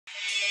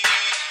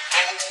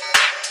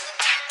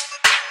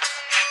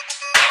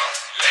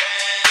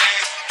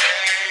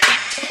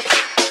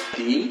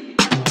Mariee.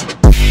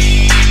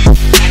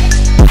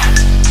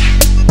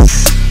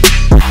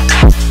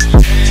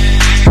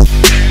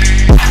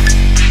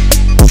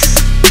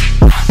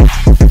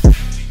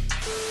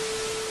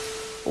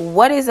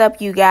 What is up,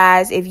 you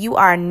guys? If you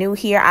are new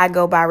here, I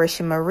go by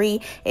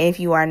RishaaMariee. If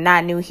you are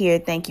not new here,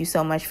 thank you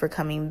so much for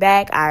coming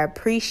back. I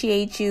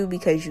appreciate you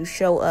because you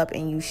show up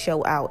and you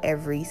show out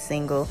every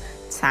single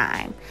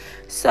time.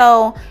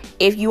 So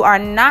if you are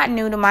not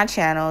new to my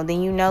channel,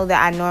 then you know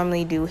that I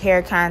normally do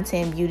hair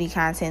content, beauty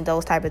content,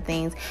 those type of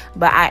things.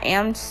 But I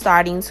am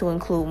starting to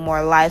include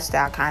more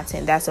lifestyle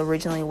content. That's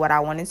originally what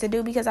I wanted to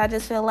do because I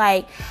just feel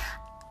like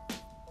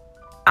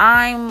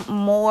I'm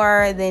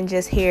more than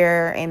just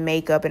hair and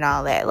makeup and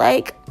all that.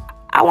 Like,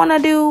 I want to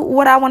do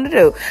what I want to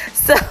do.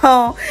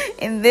 So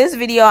in this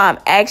video, I'm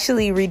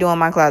actually redoing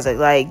my closet.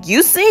 Like,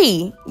 you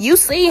see,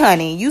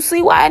 honey, you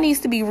see why it needs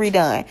to be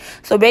redone.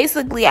 So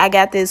basically, I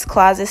got this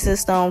closet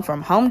system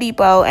from Home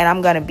Depot and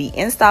I'm going to be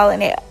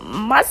installing it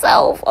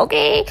myself.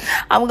 Okay.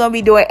 I'm going to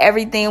be doing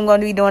everything. I'm going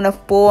to be doing a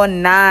full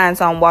 9.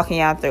 So I'm walking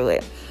y'all through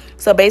it.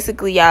 So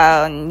basically,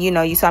 y'all,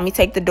 you saw me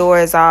take the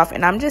doors off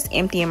and I'm just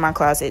emptying my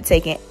closet,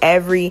 taking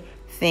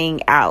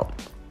everything out.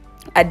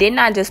 I did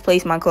not just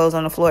place my clothes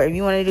on the floor. If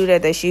you want to do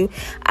that, that's you.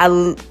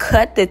 I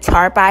cut the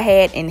tarp I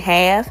had in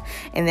half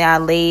and then I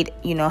laid,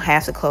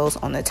 half the clothes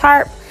on the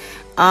tarp.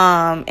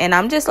 And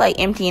I'm just like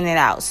emptying it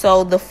out.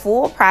 So the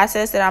full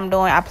process that I'm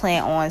doing, I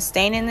plan on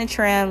staining the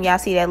trim. Y'all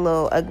see that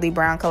little ugly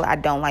brown color? I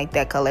don't like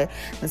that color.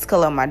 This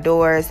color on my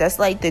doors. That's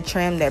like the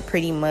trim that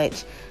pretty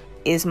much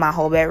is my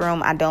whole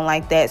bedroom. I don't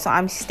like that, so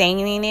I'm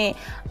staining it,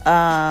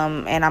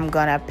 and I'm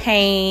gonna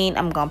paint.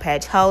 I'm gonna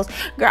patch holes.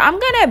 Girl, I'm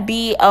gonna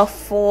be a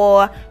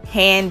full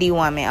handy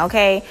woman.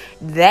 Okay,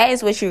 that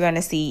is what you're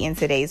gonna see in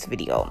today's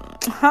video.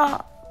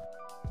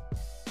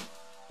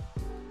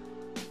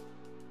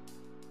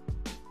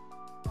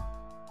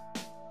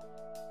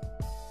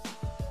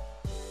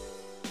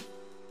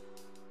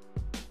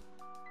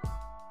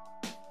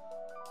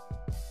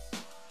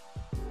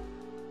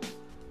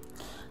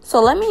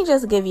 So let me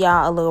just give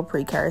y'all a little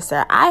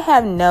precursor. I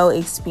have no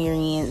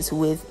experience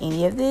with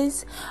any of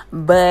this,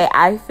 but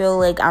I feel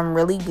like I'm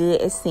really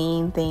good at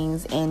seeing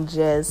things and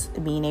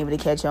just being able to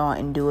catch on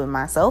and do it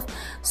myself.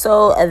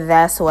 So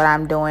that's what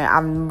I'm doing.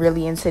 I'm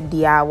really into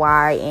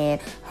DIY,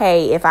 and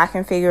hey, if I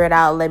can figure it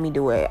out, let me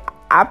do it.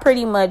 I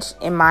pretty much,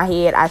 in my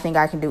head, I think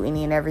I can do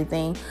any and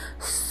everything.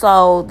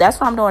 So that's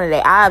what I'm doing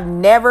today. I've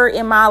never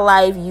in my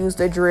life used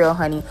a drill,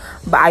 honey,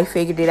 but I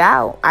figured it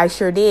out. I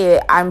sure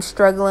did. I'm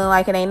struggling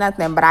like it ain't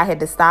nothing, but I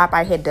had to stop.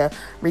 I had to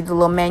read the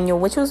little manual,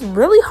 which was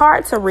really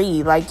hard to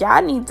read. Like,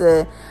 y'all need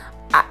to,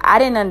 I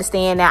didn't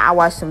understand that. I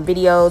watched some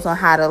videos on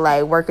how to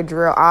like work a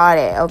drill, all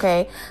that,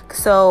 okay?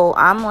 So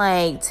I'm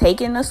like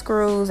taking the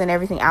screws and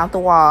everything out the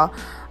wall.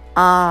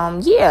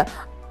 Yeah.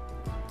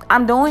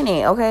 I'm doing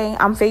it, okay?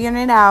 I'm figuring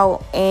it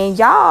out. And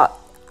y'all,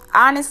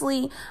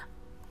 honestly,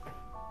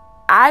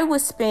 I would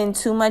spend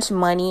too much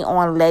money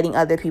on letting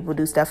other people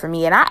do stuff for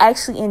me. And I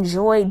actually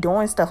enjoy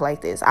doing stuff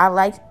like this. I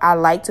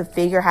like to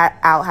figure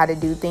out how to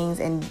do things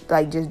and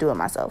like just do it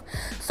myself.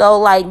 So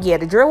like, yeah,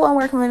 the drill wasn't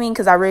working for me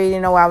because I really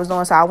didn't know what I was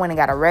doing. So I went and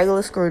got a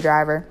regular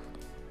screwdriver.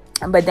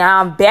 But now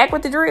I'm back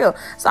with the drill.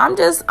 So I'm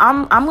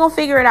gonna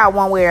figure it out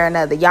one way or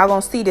another. Y'all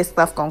gonna see this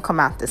stuff gonna come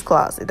out this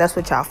closet. That's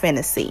what y'all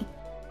finna see.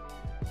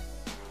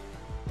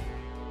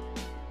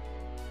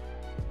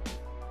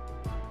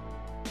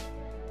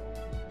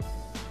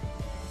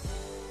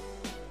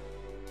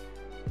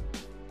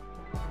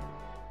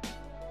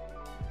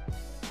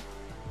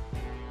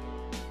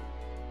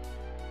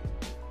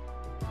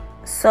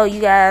 So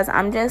you guys,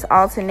 I'm just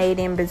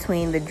alternating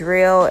between the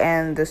drill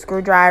and the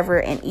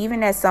screwdriver, and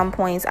even at some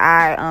points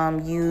I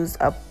used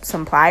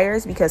some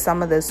pliers because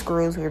some of the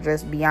screws were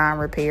just beyond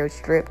repair,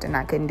 stripped, and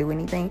I couldn't do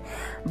anything.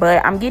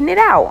 But I'm getting it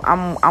out.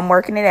 I'm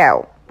working it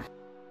out.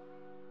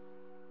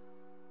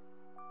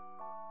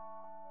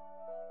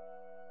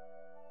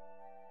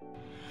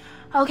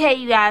 Okay,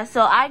 you guys,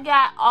 so I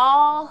got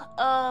all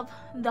of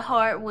the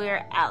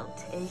hardware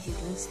out. As you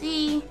can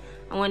see,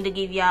 I wanted to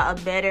give y'all a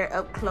better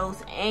up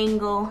close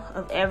angle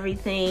of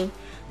everything.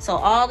 So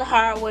all the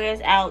hardware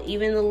is out,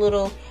 even the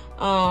little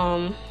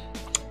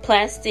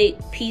plastic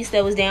piece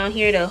that was down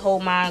here to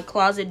hold my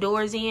closet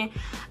doors in.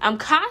 I'm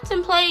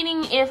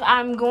contemplating if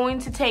I'm going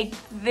to take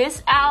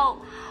this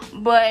out,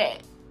 but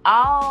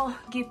I'll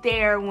get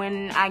there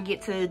when I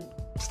get to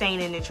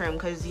staining the trim,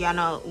 because y'all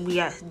know we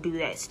got to do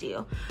that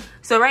still.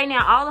 So right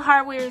now all the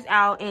hardware is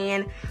out,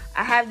 and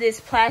I have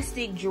this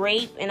plastic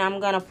drape, and I'm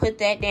gonna put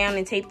that down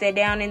and tape that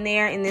down in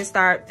there, and then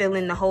start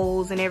filling the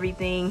holes and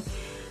everything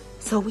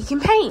so we can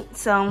paint.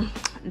 So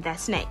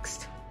that's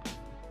next.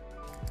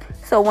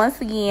 So once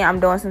again, I'm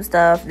doing some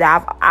stuff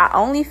that I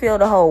only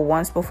filled a hole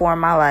once before in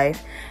my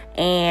life,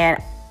 and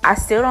I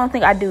still don't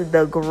think I do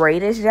the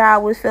greatest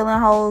job with filling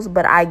holes,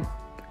 but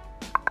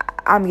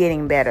I'm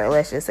getting better,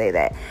 let's just say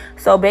that.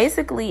 So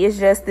basically it's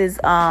just this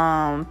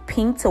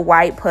pink to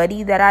white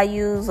putty that I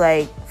use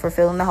like for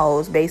filling the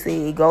holes.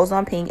 Basically it goes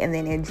on pink and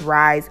then it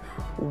dries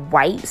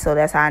white, so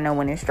that's how I know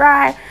when it's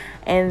dry.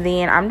 And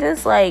then I'm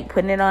just like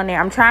putting it on there.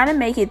 I'm trying to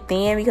make it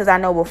thin because I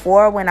know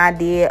before when I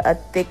did a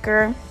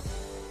thicker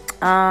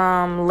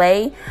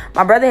lay,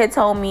 my brother had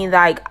told me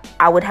like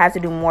I would have to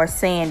do more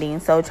sanding,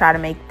 so try to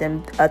make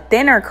them a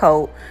thinner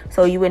coat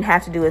so you wouldn't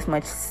have to do as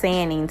much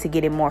sanding to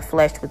get it more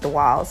fleshed with the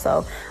wall.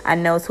 So I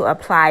know to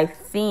apply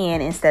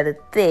thin instead of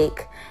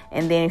thick,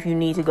 and then if you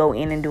need to go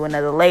in and do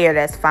another layer,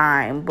 that's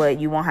fine, but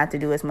you won't have to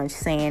do as much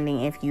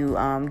sanding if you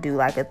do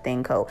like a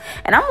thin coat.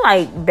 And I'm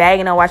like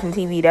bagging up watching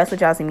TV. That's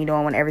what y'all see me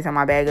doing when every time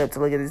I bag up to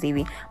look at the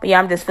TV. But yeah,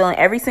 I'm just filling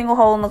every single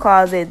hole in the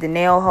closet, the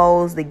nail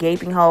holes, the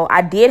gaping hole.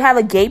 I did have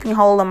a gaping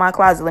hole in my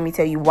closet. Let me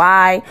tell you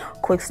why.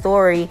 Quick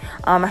story.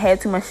 I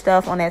had too much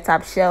stuff on that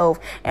top shelf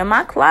and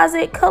my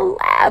closet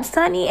collapsed,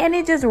 honey, and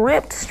it just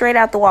ripped straight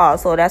out the wall.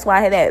 So that's why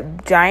I had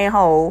that giant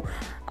hole.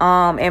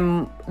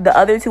 And the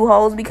other two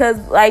holes, because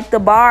like the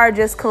bar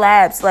just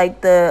collapsed,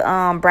 like the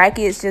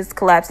brackets just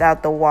collapsed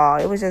out the wall.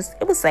 It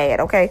was sad,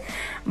 okay?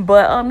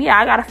 But yeah,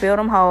 I gotta fill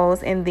them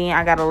holes and then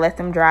I gotta let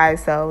them dry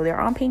so they're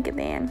on pink, and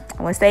then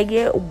once they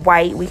get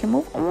white we can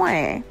move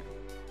on.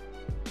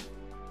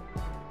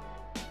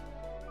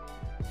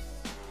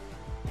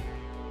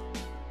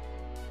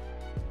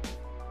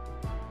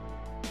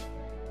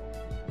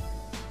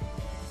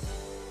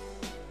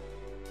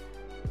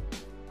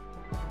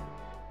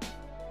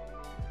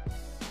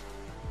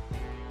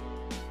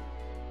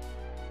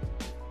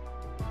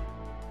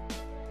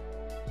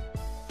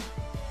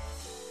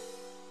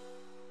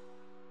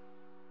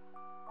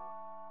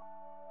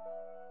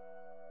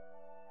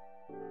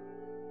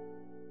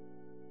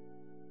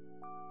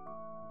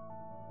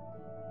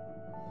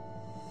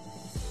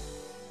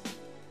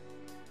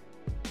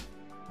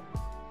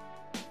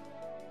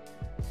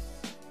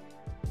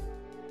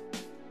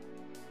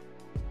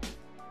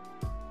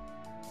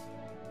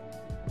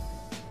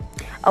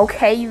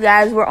 Okay, you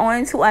guys, we're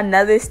on to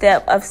another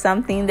step of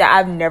something that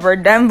I've never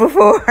done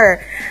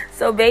before.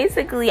 So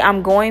basically,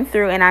 I'm going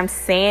through and I'm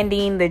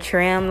sanding the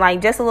trim,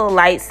 like just a little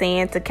light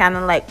sand to kind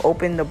of like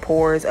open the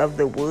pores of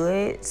the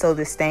wood so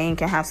the stain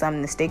can have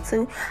something to stick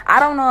to. I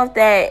don't know if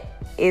that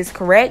is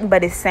correct,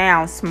 but it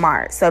sounds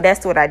smart. So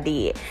that's what I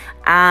did.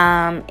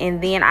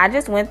 And then I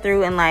just went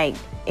through and like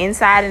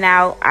inside and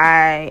out,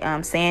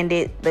 I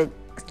sanded the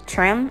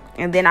trim,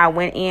 and then I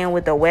went in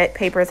with a wet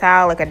paper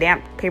towel, like a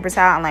damp paper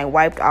towel, and like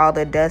wiped all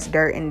the dust,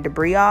 dirt, and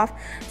debris off,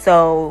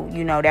 so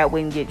you know that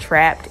wouldn't get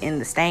trapped in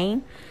the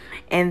stain.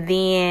 And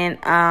then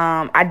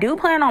I do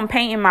plan on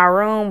painting my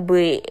room,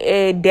 but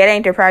that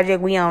ain't the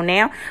project we on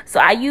now. So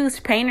I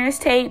used painter's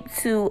tape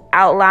to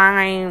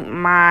outline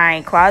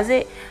my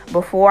closet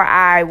before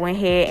I went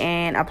ahead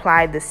and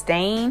applied the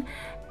stain.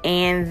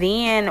 And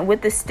then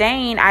with the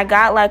stain, I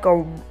got like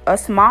a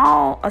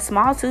small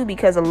tube,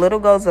 because a little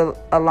goes a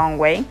long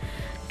way.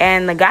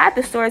 And the guy at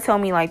the store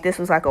told me like this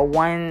was like a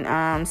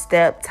one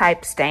step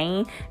type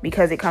stain,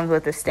 because it comes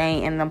with the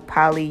stain and the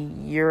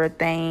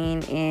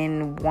polyurethane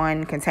in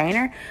one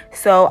container.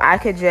 So I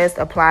could just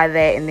apply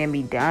that and then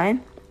be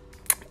done.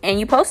 And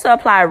you're supposed to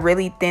apply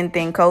really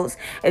thin coats.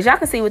 As y'all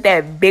can see with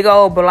that big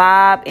old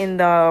blob in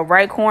the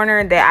right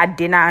corner that I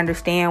did not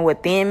understand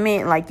what thin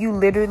meant. Like you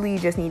literally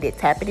just need to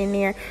tap it in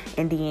there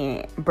and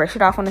then brush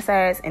it off on the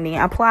sides and then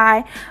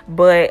apply.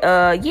 But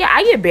yeah,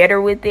 I get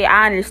better with it.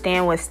 I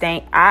understand what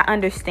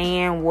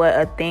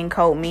a thin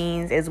coat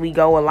means as we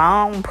go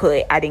along,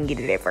 but I didn't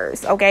get it at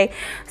first. Okay,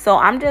 so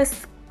I'm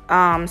just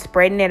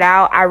spreading it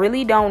out. I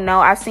really don't know.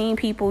 I've seen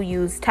people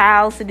use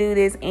towels to do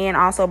this and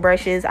also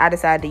brushes. I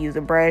decided to use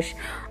a brush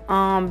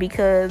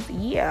because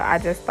yeah, I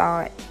just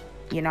thought,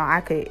 you know,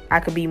 I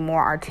could be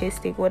more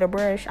artistic with a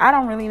brush. I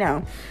don't really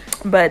know,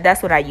 but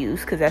that's what I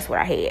use because that's what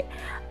I had.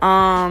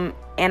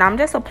 And I'm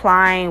just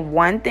applying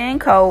one thin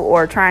coat,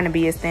 or trying to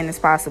be as thin as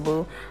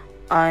possible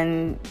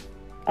on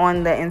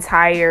the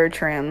entire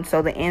trim,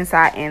 so the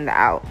inside and the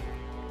out.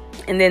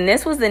 And then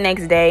this was the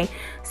next day,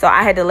 so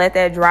I had to let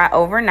that dry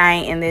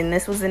overnight. And then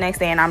this was the next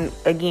day, and I'm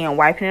again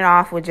wiping it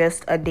off with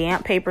just a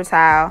damp paper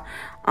towel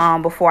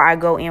before I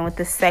go in with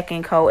the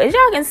second coat. As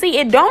y'all can see,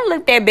 it don't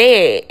look that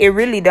bad. It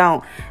really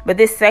don't. But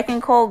this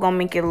second coat gonna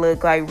make it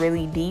look like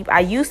really deep. I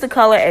used the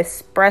color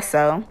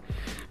espresso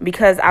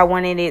because I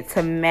wanted it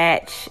to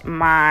match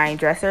my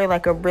dresser,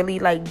 like a really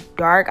like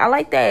dark. I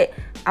like that.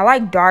 I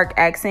like dark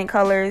accent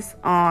colors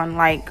on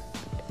like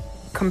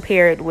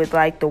compared with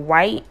like the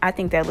white. I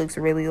think that looks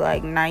really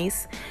like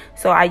nice.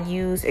 So I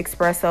use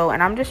espresso,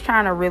 and I'm just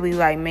trying to really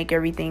like make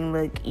everything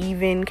look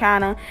even,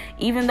 kind of,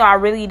 even though I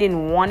really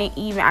didn't want it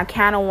even. I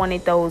kind of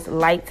wanted those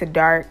light to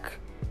dark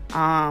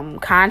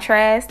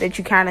contrast that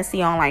you kind of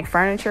see on like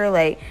furniture.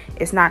 Like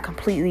it's not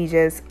completely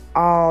just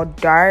all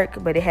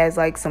dark, but it has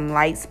like some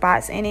light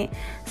spots in it.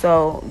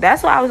 So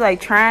that's what I was like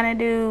trying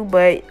to do.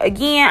 But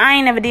again, I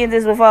ain't never did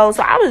this before,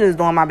 so I was just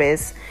doing my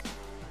best.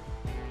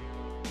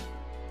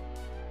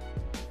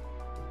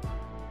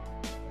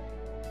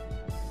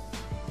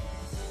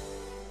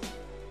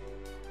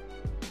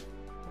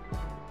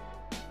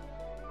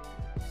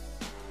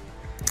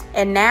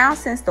 And now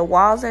since the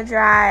walls are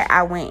dry,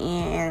 I went in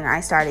and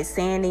I started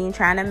sanding,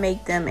 trying to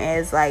make them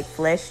as like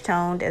flesh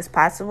toned as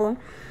possible.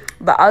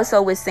 But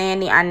also with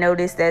sanding, I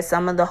noticed that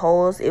some of the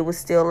holes, it was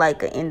still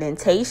like an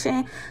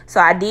indentation. So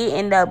I did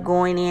end up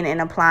going in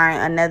and applying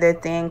another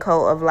thin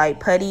coat of like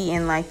putty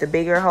in like the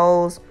bigger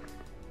holes.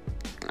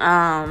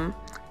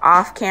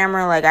 Off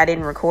camera, like I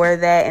didn't record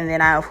that, and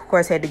then I of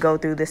course had to go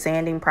through the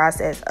sanding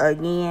process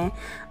again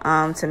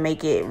to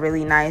make it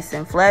really nice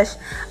and flush.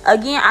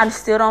 Again, I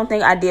still don't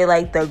think I did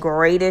like the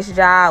greatest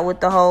job with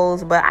the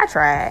holes, but I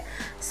tried.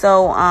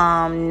 So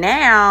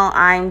now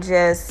I'm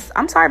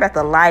sorry about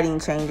the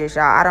lighting changes,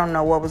 y'all. I don't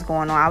know what was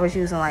going on. I was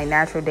using like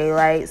natural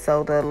daylight,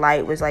 so the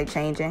light was like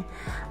changing.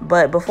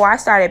 But before I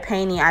started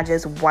painting, I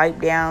just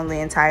wiped down the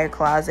entire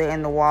closet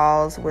and the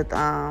walls with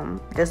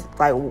just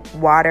like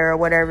water or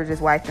whatever,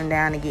 just wipe them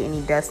down to get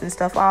any dust and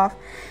stuff off.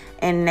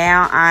 And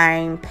now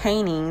I'm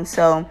painting.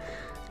 So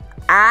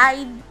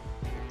I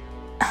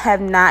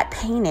have not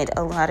painted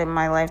a lot in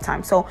my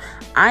lifetime, so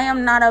I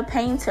am not a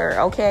painter,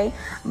 okay?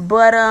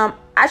 But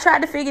I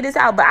tried to figure this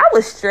out, but I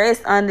was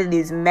stressed under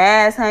this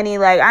mask, honey.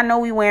 Like, I know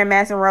we wearing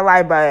masks in real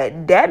life,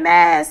 but that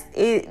mask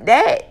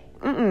I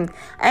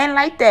ain't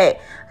like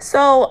that.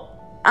 So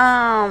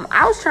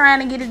I was trying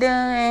to get it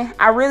done.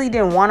 I really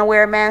didn't want to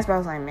wear a mask, but I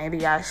was like,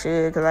 maybe I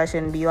should, because I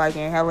shouldn't be like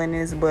inhaling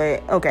this.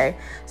 But okay,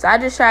 so I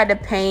just tried to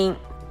paint.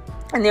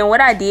 And then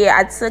what I did,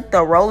 I took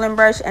the rolling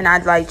brush and I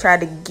like tried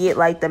to get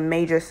like the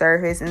major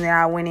surface, and then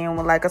I went in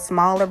with like a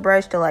smaller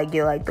brush to like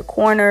get like the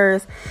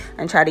corners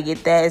and try to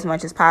get that as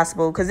much as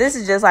possible, because this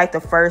is just like the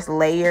first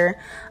layer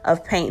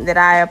of paint that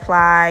I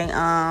apply.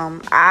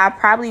 I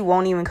probably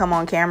won't even come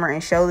on camera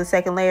and show the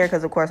second layer,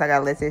 because of course I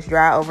gotta let this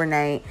dry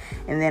overnight,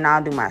 and then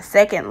I'll do my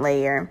second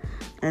layer,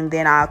 and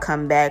then I'll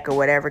come back or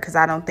whatever, because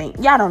I don't think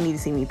y'all don't need to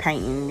see me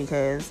painting,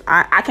 because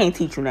I can't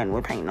teach you nothing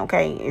with painting,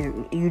 okay?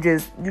 You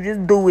just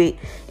do it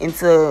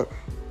until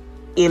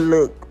it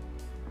look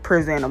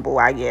presentable,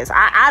 I guess.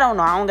 I don't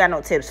know. I don't got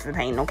no tips for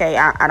painting, okay?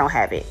 I don't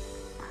have it.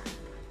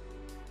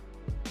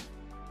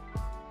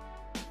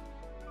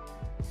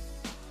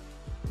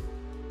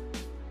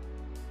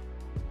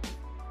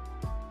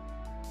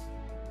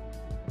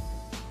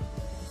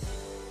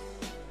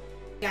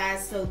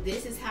 Guys, so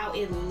this is how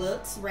it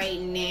looks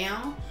right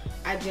now.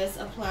 I just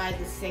applied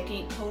the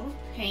second coat of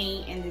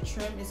paint, and the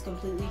trim is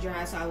completely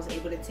dry, so I was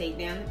able to take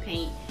down the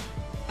paint,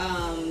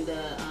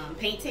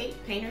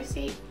 painter's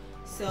tape.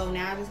 So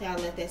now I just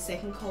gotta let that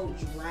second coat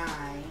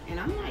dry, and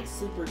I'm like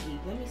super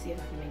deep. Let me see if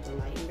I can make the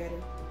lighting better,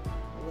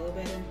 a little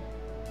better.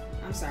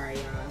 I'm sorry,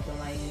 y'all, the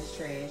lighting is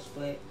trash,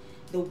 but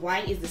the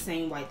white is the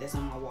same white that's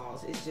on my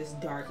walls. It's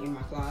just dark in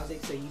my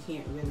closet, so you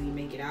can't really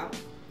make it out.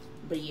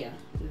 But yeah,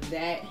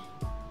 that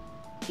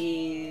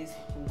is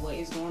what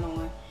is going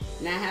on.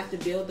 Now I have to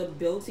build the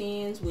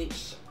built-ins,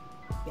 which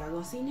y'all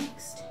gonna see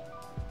next.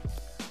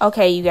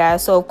 Okay, you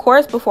guys, so of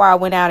course before I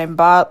went out and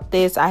bought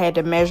this, I had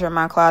to measure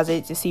my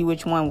closet to see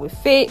which one would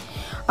fit.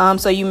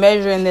 So you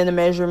measure, and then the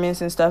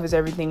measurements and stuff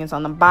everything is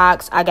on the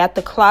box. I got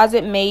the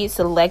Closet Made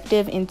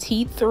Selective in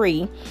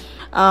T3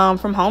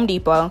 from Home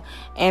Depot,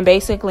 and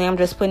basically I'm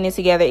just putting it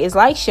together. It's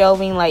like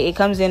shelving, like it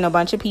comes in a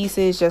bunch of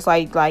pieces, just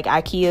like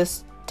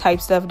IKEA type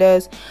stuff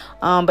does,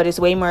 but it's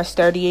way more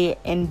sturdy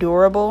and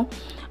durable.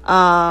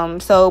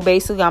 So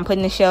basically I'm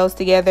putting the shelves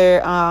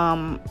together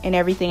and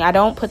everything. I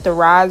don't put the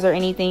rods or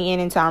anything in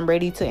until I'm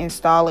ready to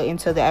install it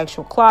into the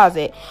actual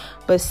closet,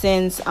 but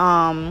since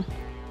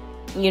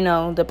you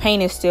know, the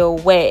paint is still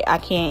wet, I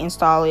can't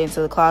install it into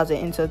the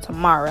closet until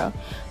tomorrow.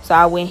 So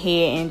I went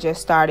ahead and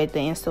just started the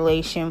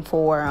installation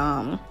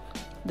for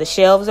the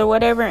shelves or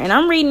whatever. And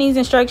I'm reading these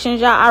instructions,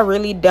 y'all. I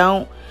really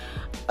don't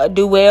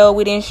do well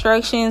with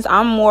instructions.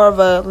 I'm more of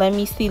a let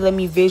me see, let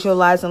me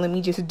visualize, and let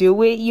me just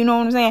do it, you know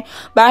what I'm saying?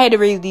 But I had to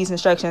read these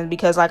instructions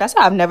because, like I said,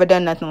 I've never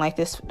done nothing like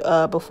this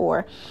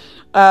before.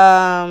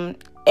 And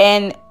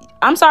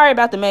I'm sorry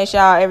about the mess,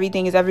 y'all.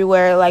 Everything is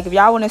everywhere. Like, if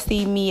y'all want to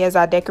see me as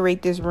I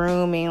decorate this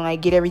room and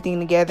like get everything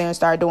together and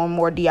start doing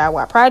more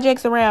DIY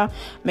projects around,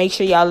 make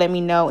sure y'all let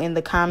me know in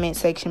the comment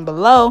section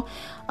below.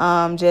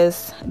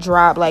 Just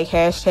drop like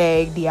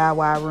hashtag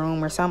DIY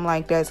room or something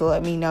like that, so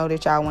let me know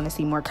that y'all want to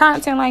see more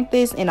content like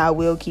this, and I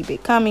will keep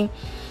it coming.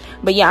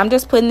 But yeah, I'm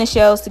just putting the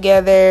shelves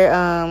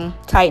together,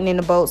 tightening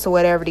the bolts or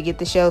whatever to get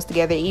the shelves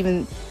together.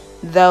 Even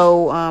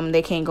though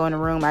they can't go in the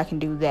room, I can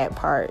do that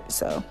part.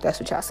 So that's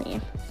what y'all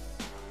seeing.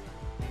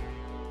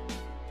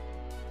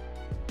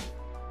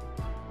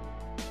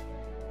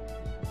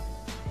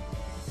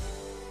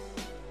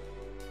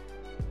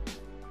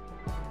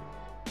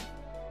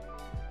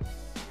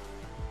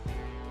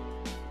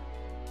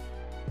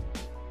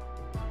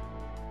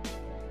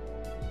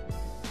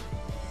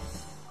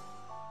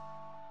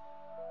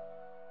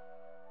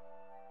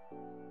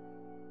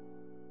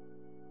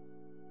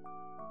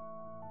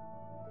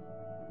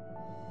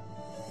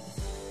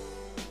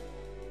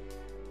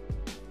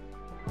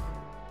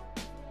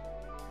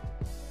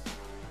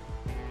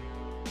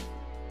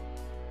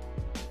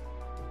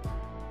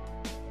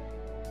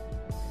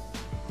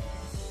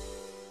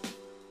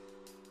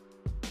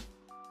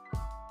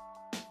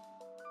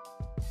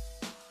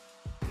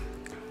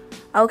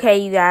 Okay,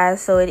 you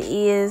guys, so it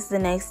is the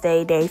next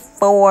day, day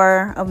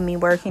 4 of me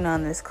working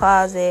on this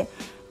closet.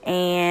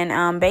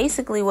 And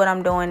basically what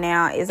I'm doing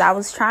now is I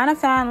was trying to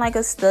find like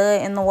a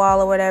stud in the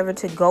wall or whatever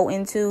to go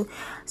into.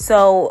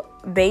 So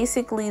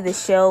basically the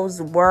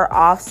shelves were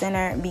off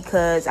center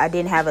because I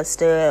didn't have a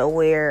stud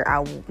where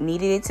I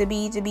needed it to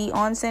be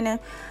on center.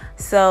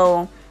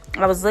 So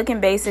I was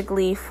looking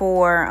basically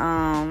for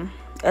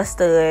a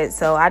stud.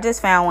 So I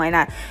just found one,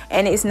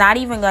 and it's not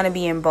even going to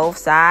be in both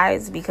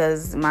sides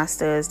because my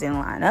studs didn't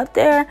line up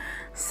there.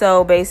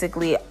 So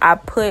basically I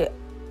put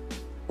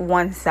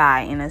one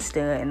side in a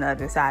stud and the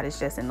other side is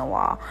just in the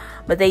wall.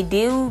 But they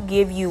do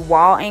give you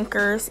wall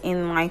anchors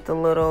in like the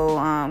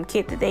little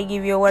kit that they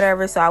give you or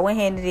whatever. So I went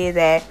ahead and did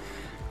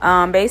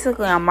that.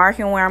 Basically I'm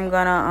marking where I'm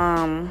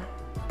gonna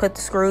put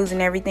the screws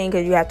and everything,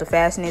 because you have to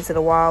fasten it to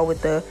the wall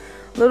with the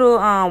little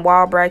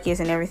wall brackets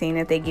and everything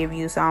that they give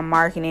you. So I'm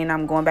marking it,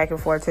 I'm going back and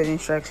forth to the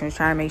instructions,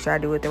 trying to make sure I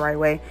do it the right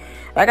way.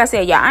 Like I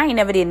said, yeah, I ain't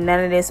never did none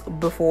of this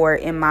before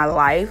in my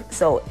life,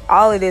 so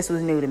all of this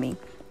was new to me.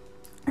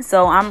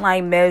 So I'm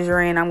like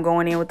measuring, I'm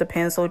going in with the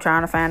pencil,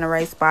 trying to find the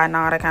right spot and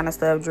all that kind of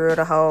stuff, drill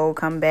the hole,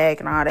 come back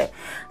and all that.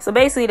 So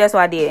basically that's what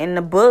I did. And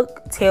the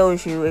book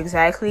tells you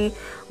exactly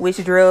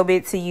which drill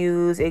bit to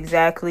use,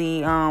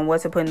 exactly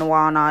what to put in the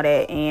wall and all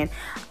that. And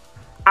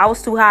I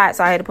was too hot,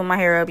 so I had to put my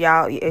hair up,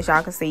 y'all. As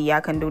y'all can see, I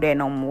couldn't do that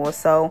no more.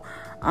 So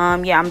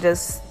yeah, I'm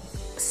just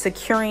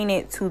securing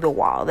it to the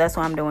wall. That's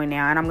what I'm doing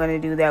now, and I'm going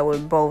to do that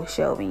with both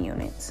shelving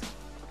units.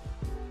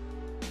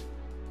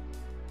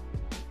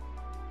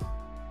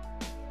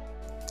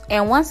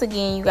 And once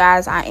again, you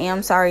guys, I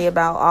am sorry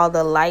about all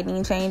the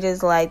lighting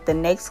changes. Like the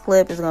next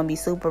clip is going to be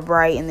super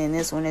bright, and then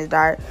this one is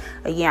dark.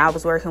 Again, I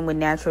was working with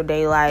natural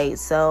daylight.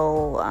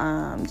 So,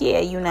 yeah,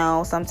 you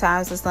know,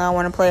 sometimes the sun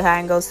want to play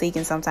hide and go seek,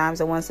 and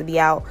sometimes it wants to be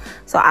out.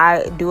 So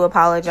I do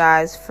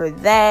apologize for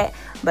that.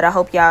 But I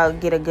hope y'all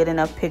get a good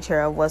enough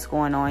picture of what's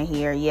going on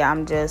here. Yeah,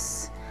 I'm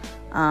just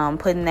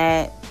putting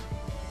that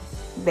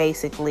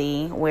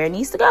basically where it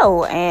needs to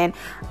go. And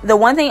the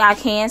one thing I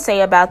can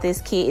say about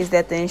this kit is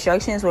that the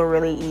instructions were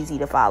really easy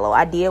to follow.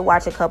 I did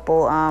watch a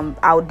couple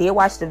I did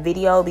watch the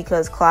video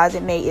because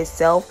Closet Mate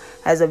itself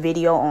has a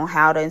video on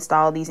how to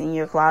install these in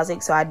your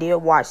closet. So I did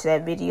watch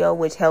that video,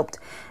 which helped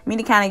me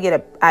to kind of get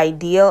an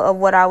idea of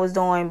what I was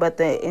doing. But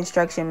the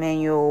instruction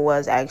manual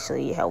was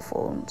actually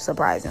helpful,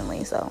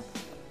 surprisingly. So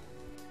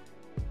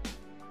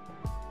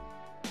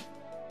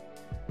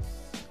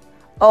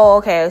oh,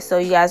 okay, so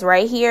you guys,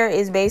 right here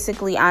is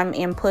basically I'm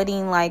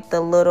inputting like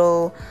the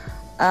little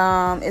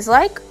it's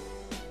like,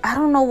 I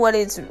don't know what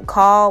it's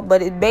called,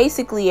 but it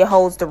basically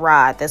holds the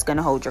rod that's going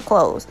to hold your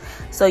clothes.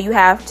 So you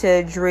have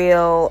to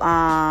drill,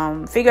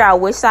 figure out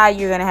which side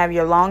you're going to have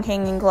your long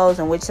hanging clothes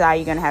and which side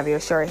you're going to have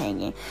your short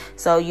hanging.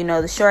 So, you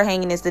know, the short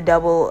hanging is the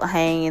double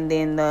hang, and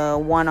then the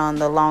one on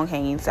the long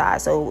hanging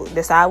side. So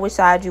decide which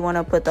side you want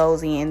to put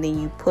those in, and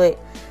then you put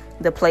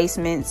the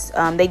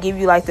placements. They give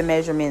you like the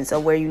measurements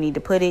of where you need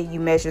to put it. You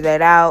measure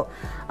that out,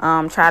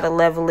 try to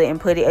level it and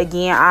put it.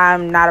 Again,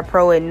 I'm not a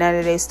pro at none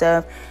of this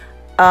stuff.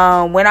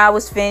 When I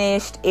was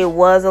finished, it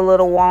was a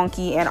little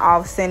wonky and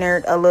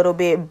off-centered a little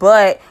bit,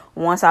 but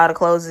once all the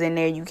clothes is in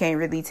there, you can't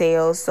really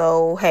tell.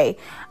 So hey,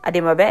 I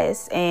did my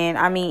best, and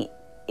I mean,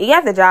 it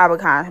got the job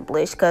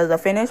accomplished, because the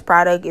finished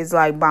product is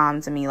like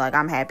bomb to me. Like,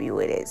 I'm happy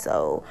with it.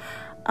 So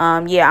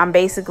yeah, I'm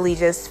basically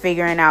just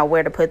figuring out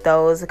where to put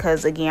those,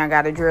 because again, I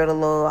got to drill a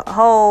little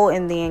hole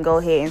and then go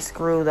ahead and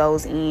screw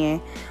those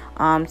in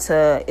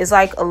it's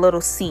like a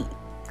little seat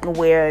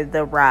where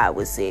the rod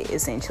would sit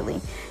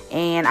essentially.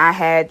 And I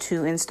had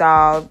to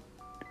install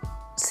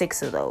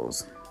 6 of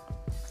those.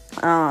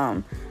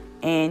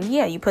 And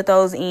yeah, you put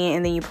those in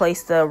and then you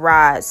place the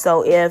rods.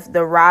 So if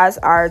the rods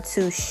are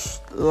too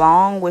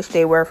long, which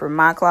they were for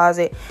my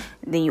closet,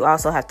 then you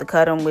also have to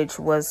cut them, which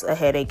was a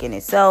headache in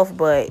itself.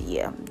 But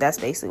yeah, that's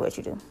basically what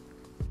you do.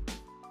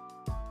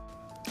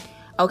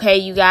 Okay,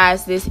 you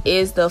guys, this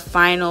is the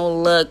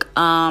final look.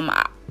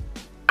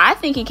 I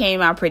think it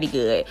came out pretty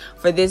good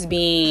for this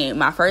being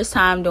my first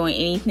time doing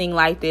anything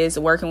like this,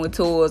 working with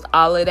tools,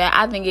 all of that.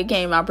 I think it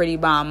came out pretty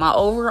bomb. My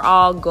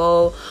overall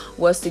goal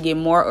was to get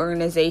more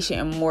organization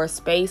and more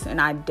space, and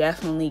I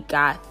definitely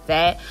got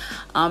that.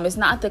 It's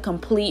not the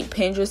complete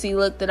Pinteresty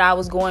look that I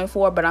was going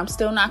for, but I'm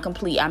still not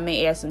complete. I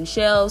may add some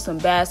shelves, some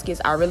baskets.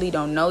 I really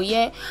don't know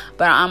yet,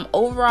 but I'm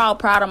overall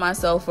proud of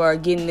myself for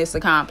getting this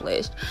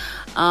accomplished.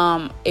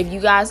 If you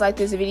guys like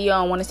this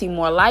video and want to see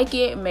more like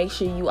it, make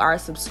sure you are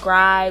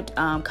subscribed.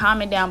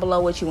 Comment down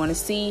below what you want to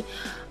see.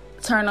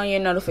 Turn on your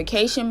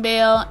notification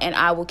bell, and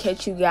I will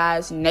catch you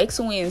guys next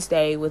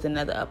Wednesday with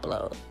another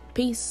upload.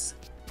 Peace.